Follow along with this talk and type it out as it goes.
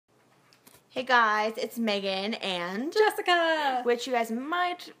Hey guys, it's Megan and Jessica, which you guys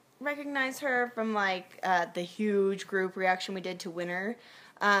might recognize her from like the huge group reaction we did to Winner.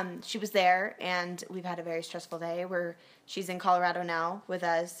 She was there, and we've had a very stressful day where she's in Colorado now with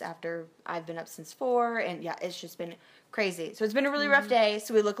us after I've been up since 4, and yeah, it's just been crazy. So it's been a really rough day,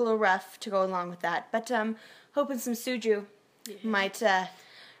 so we look a little rough to go along with that. But hoping some Suju might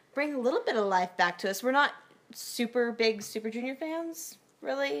bring a little bit of life back to us. We're not super big Super Junior fans,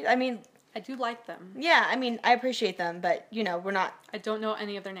 really. I mean, I do like them. yeah, I mean, I appreciate them, but, you know, we're not... I don't know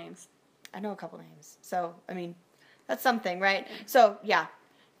any of their names. I know a couple names. So, I mean, that's something, right? So, yeah,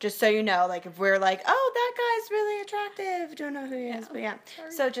 just so you know, like, if we're like, oh, that guy's really attractive, don't know who he is, but yeah.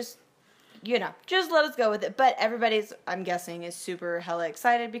 Sorry. So just, you know, just let us go with it. But everybody's, I'm guessing, is super hella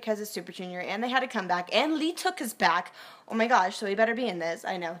excited because it's Super Junior, and they had to come back, and Lee took us back. Oh, my gosh, so he better be in this.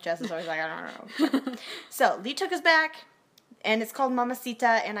 I know, Jess is always like, I don't know. So, Lee took us back. And it's called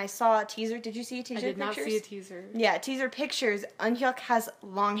MaMaCita, and I saw a teaser. Did you see a teaser I did pictures? not see a teaser. Yeah, teaser pictures. Eunhyuk has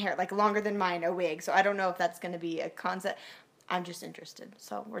long hair, like longer than mine, a wig. So I don't know if that's going to be a concept. I'm just interested.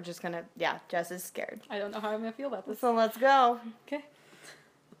 So we're just going to, yeah, Jess is scared. I don't know how I'm going to feel about this. So let's go. Okay.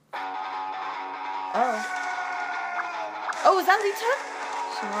 Oh. Oh, is that Lita?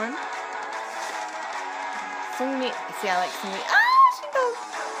 Sean? Sungmi. See, I like Sungmi. Ah, she goes.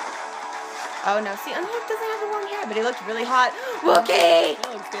 Oh, no. See, Eunhyuk doesn't have the long hair, but he looked really hot. Wookie!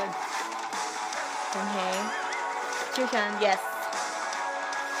 That looks good. Okay. Chuchan, yes.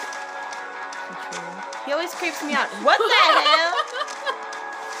 He always creeps me out. What the hell?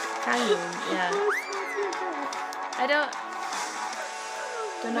 Kangyoon, yeah. I don't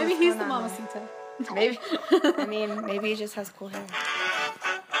know. Maybe he's the MaMaCita. Maybe. I mean, maybe he just has cool hair.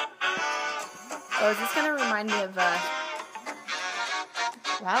 Oh, is this gonna remind me of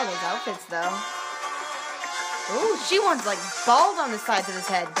wow, those outfits, though. Ooh, she wants, like, bald on the sides of his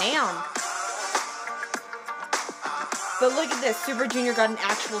head. Damn. But look at this. Super Junior got an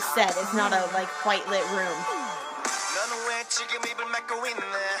actual set. It's not a, like, white lit room.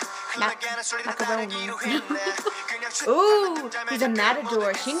 Macaroni. Ooh, he's a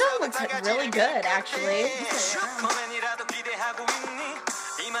matador. Shindong looks really good, actually.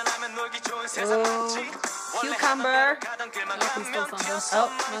 Ooh. Cucumber. Oh,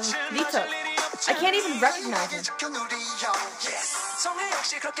 Lito. I can't even recognize him.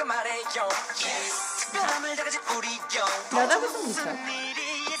 No, that wasn't Lito.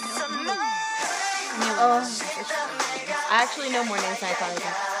 Oh, I actually know more names than I thought I did.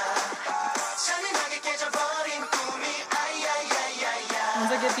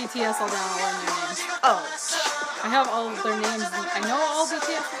 Once I get BTS, I'll down all of their names. Oh. I have all of their names. I know all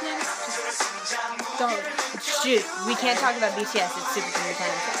BTS's names. Just don't. Shoot, we can't talk about BTS. It's Super Junior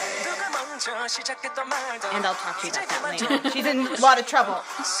time. And I'll talk to you about that later. She's in a lot of trouble.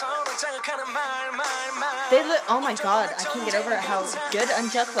 They look. Oh my god, I can't get over how good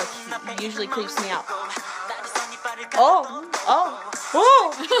Eunhyuk looks. He usually creeps me out. Oh, oh,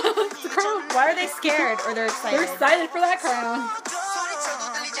 oh! Why are they scared or they're excited? They're excited for that crown.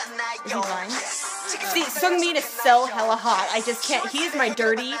 Is he lying? See, Sungmin is so hella hot. I just can't. He is my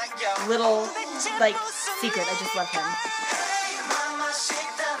dirty little, like, secret. I just love him.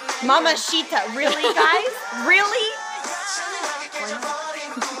 MaMaCita. Really, guys? Really?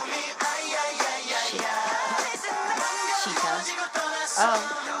 Cheetah. Oh.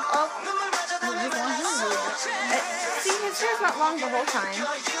 Oh. See, his hair's not long the whole time.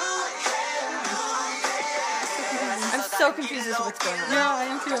 I'm so confused as to what's going on. Yeah, I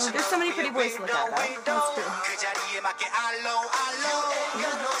am too. There's so many pretty boys to look at, though. That's true.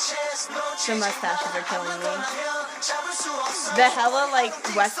 The mustaches are killing me. The hella, like,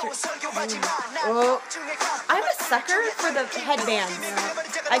 western... Oh. I'm a sucker for the headbands.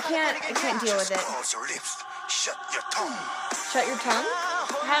 I can't deal with it. Shut your tongue?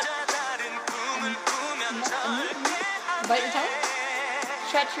 Bite your tongue?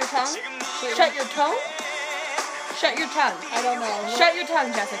 Shut your tongue? Shut your tongue? Shut your tongue. I don't know. Shut your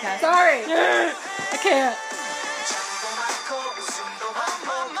tongue, Jessica. Sorry. I can't.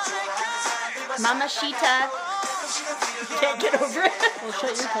 MaMaCita. Can't get over it. Well,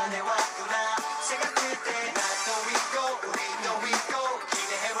 shut your tongue.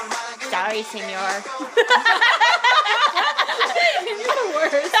 Sorry, senor. You're the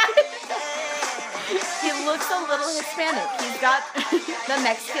worst. He looks a little Hispanic. He's got the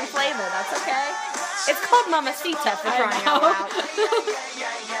Mexican flavor. That's okay. It's called MaMaCita for crying out loud.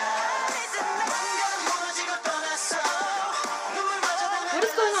 What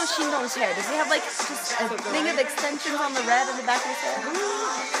is going on with Shindong's hair? Does he have like just a thing of extensions on the red in the back of his hair?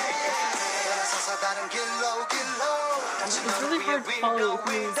 it's really hard to follow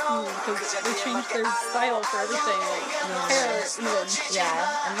who is who because they change their style for everything, like hair even.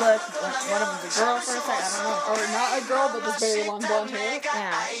 Yeah, and look, one of them's a girl for a second, I don't know. Or not a girl, but this very long blonde hair.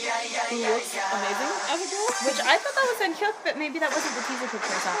 Yeah. Who looks amazing as a girl. Which I thought that was uncooked, but maybe that wasn't the teaser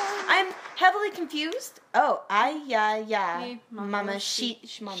picture I saw. I'm heavily confused. Oh, Hey,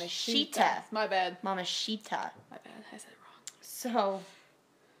 MaMaCita. My bad. MaMaCita. My bad. I said it wrong. So,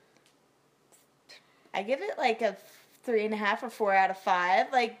 I give it like a 3.5 or 4 out of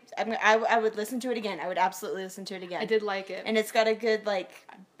 5. Like, I would listen to it again. I would absolutely listen to it again. I did like it. And it's got a good, like,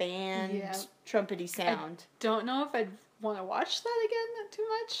 band, trumpety sound. I don't know if I'd want to watch that again too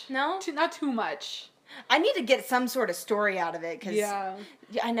much. No? Not too much. I need to get some sort of story out of it, because Yeah.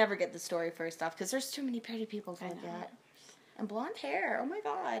 I never get the story first off, because there's too many pretty people to look at. And blonde hair, oh my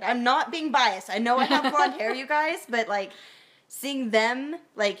god. I'm not being biased. I know I have blonde hair, you guys, but, like, seeing them,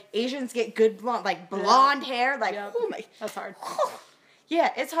 like, Asians get good blonde hair, like, oh my. That's hard.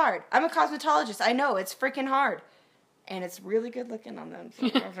 Yeah, it's hard. I'm a cosmetologist. I know, it's freaking hard. And it's really good looking on them. So,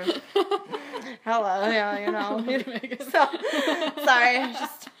 hello, yeah, you know. So, sorry,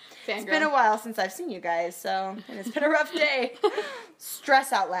 it's been a while since I've seen you guys, so, and it's been a rough day.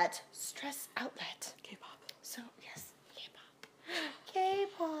 Stress outlet. Stress outlet. K-pop. So, yes, K-pop.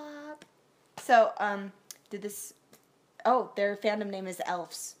 K-pop. So, their fandom name is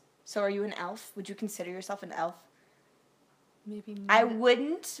Elves. So, are you an elf? Would you consider yourself an elf? Maybe not. I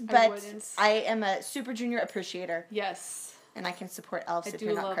wouldn't, but I am a Super Junior appreciator. Yes. And I can support elves if do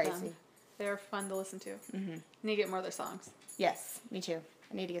you're not love crazy. them. They're fun to listen to. Mm-hmm. Need to get more of their songs. Yes, me too.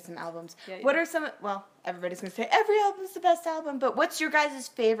 I need to get some albums. Yeah, what are some, well, everybody's going to say every album's the best album, but what's your guys'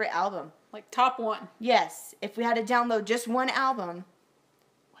 favorite album? Like top one. Yes. If we had to download just one album,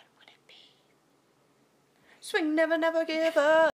 what would it be? Swing Never Never Give Up.